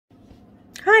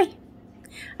Hi,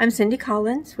 I'm Cindy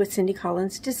Collins with Cindy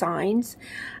Collins Designs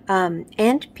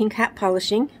and Pink Hat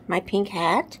Polishing, my pink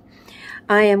hat.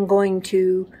 I am going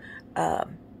to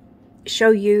show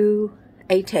you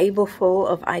a table full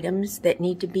of items that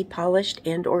need to be polished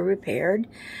and or repaired.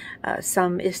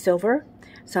 Some is silver,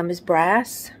 some is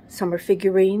brass, some are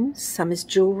figurines, some is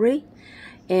jewelry,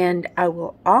 and I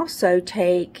will also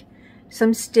take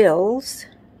some stills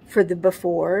for the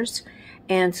befores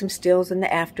and some stills in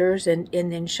the afters, and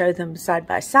then show them side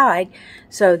by side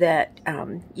so that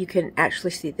you can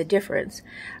actually see the difference.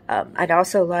 I'd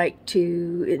also like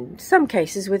to, in some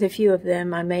cases, with a few of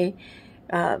them, I may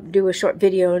do a short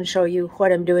video and show you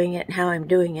what I'm doing it and how I'm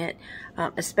doing it,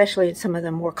 especially in some of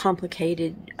the more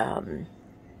complicated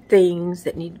things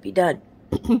that need to be done.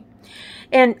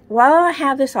 And while I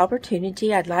have this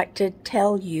opportunity, I'd like to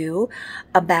tell you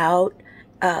about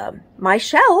my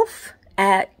shelf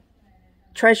at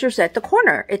Treasures at the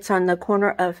Corner. It's on the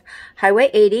corner of Highway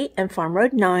 80 and Farm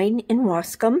Road 9 in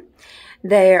Wascom.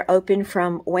 They're open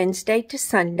from Wednesday to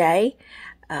Sunday,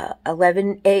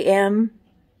 10 a.m.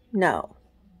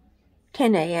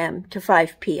 to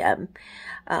 5 p.m.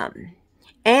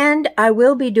 And I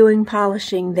will be doing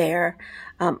polishing there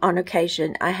on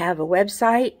occasion. I have a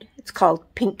website. It's called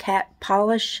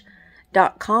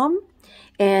pinkcatpolish.com,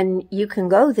 and you can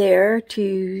go there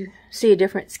to see a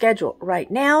different schedule. Right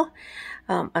now,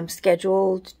 I'm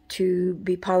scheduled to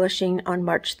be polishing on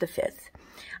March the 5th.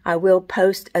 I will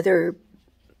post other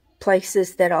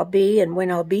places that I'll be and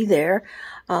when I'll be there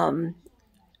on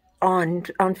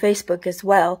Facebook as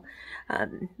well.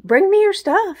 Bring me your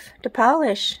stuff to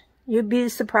polish. You'd be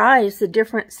surprised the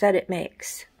difference that it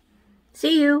makes.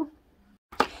 See you.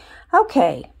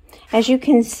 Okay, as you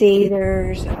can see,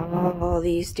 there's all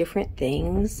these different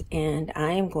things, and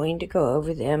I am going to go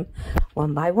over them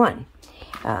one by one.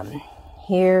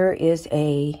 Here is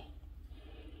a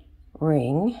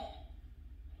ring.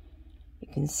 You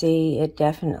can see it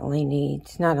definitely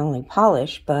needs not only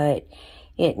polish, but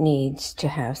it needs to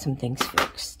have some things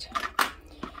fixed.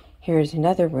 Here's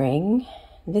another ring.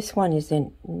 This one is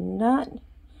in not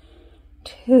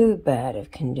too bad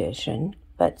of condition,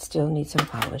 but still needs some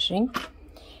polishing.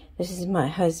 This is my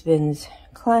husband's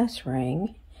class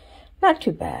ring. Not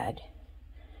too bad.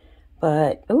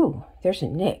 But, ooh, there's a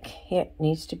nick. It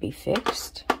needs to be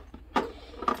fixed.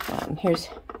 Here's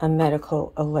a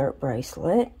medical alert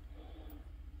bracelet.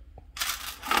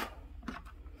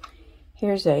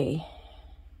 Here's a,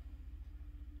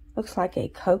 looks like a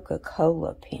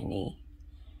Coca-Cola penny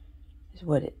is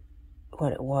what it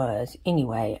was.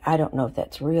 Anyway, I don't know if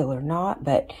that's real or not,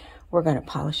 but we're going to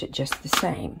polish it just the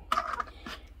same.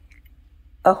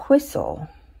 A whistle.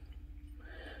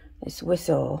 This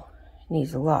whistle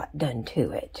needs a lot done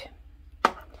to it.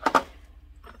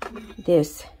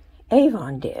 This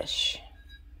Avon dish.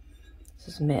 This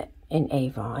is meant in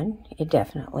Avon. It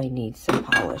definitely needs some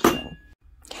polishing.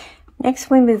 Next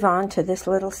we move on to this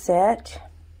little set.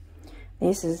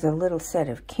 This is a little set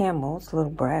of camels,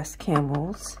 little brass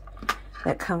camels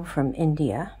that come from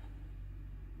India.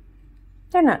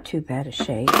 They're not too bad a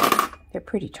shape. They're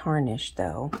pretty tarnished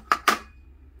though.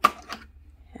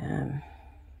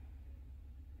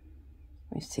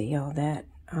 Let me see all that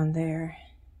on there.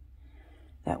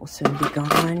 That will soon be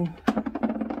gone.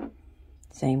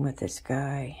 Same with this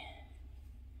guy.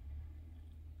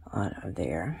 A lot of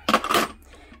there.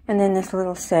 And then this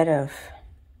little set of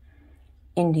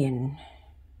Indian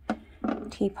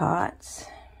teapots.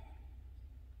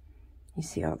 You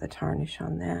see all the tarnish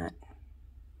on that.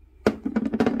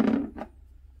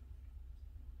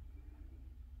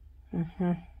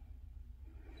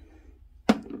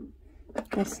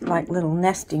 It's like little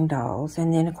nesting dolls.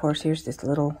 And then, of course, here's this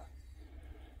little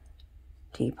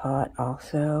teapot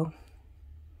also.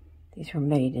 These were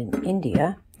made in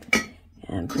India. And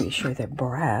I'm pretty sure they're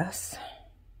brass.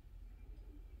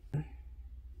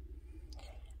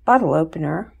 Bottle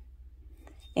opener.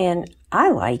 And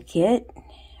I like it.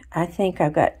 I think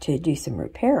I've got to do some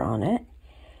repair on it.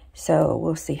 So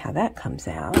we'll see how that comes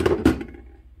out.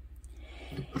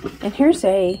 And here's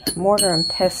a mortar and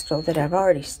pestle that I've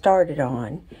already started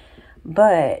on.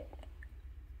 But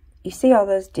you see all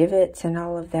those divots and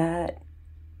all of that?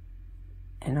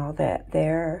 And all that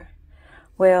there?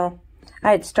 Well,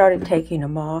 I had started taking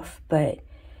them off, but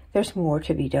there's more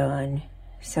to be done.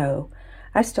 So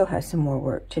I still have some more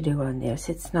work to do on this.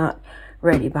 It's not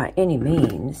ready by any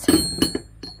means.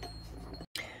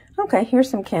 Okay, here's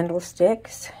some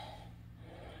candlesticks.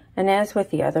 And as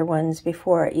with the other ones,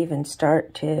 before I even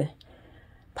start to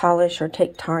polish or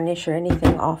take tarnish or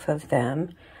anything off of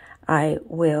them, I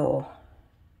will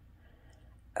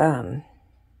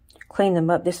clean them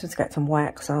up. This one's got some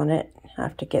wax on it. I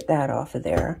have to get that off of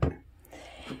there.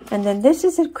 And then this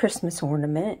is a Christmas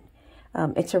ornament.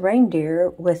 It's a reindeer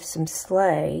with some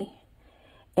sleigh.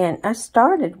 And I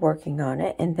started working on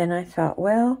it, and then I thought,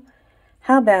 well,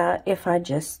 how about if I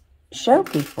just show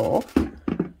people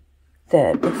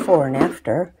the before and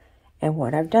after and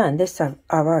what I've done. This, I've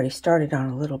already started on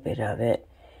a little bit of it.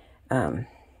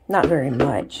 Not very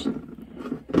much.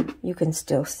 You can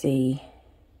still see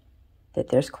that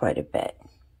there's quite a bit.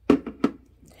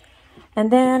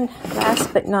 And then,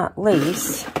 last but not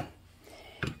least,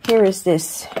 here is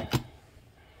this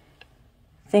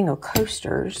thing of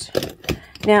coasters.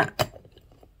 Now,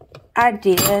 I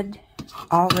did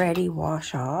already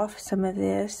wash off some of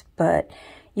this, but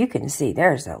you can see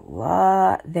there's a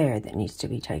lot there that needs to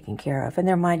be taken care of. And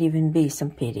there might even be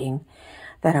some pitting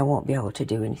that I won't be able to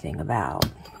do anything about.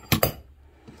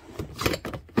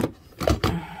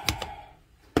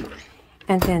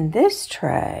 And then this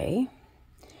tray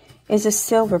is a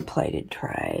silver-plated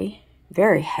tray,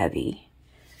 very heavy.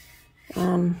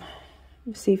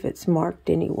 Let's see if it's marked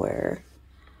anywhere.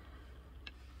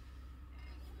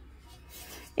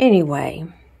 Anyway,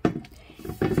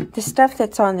 the stuff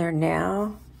that's on there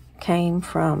now came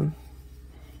from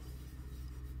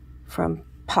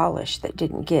polish that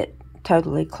didn't get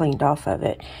totally cleaned off of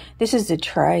it. This is a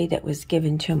tray that was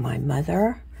given to my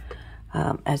mother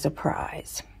as a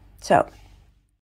prize. So,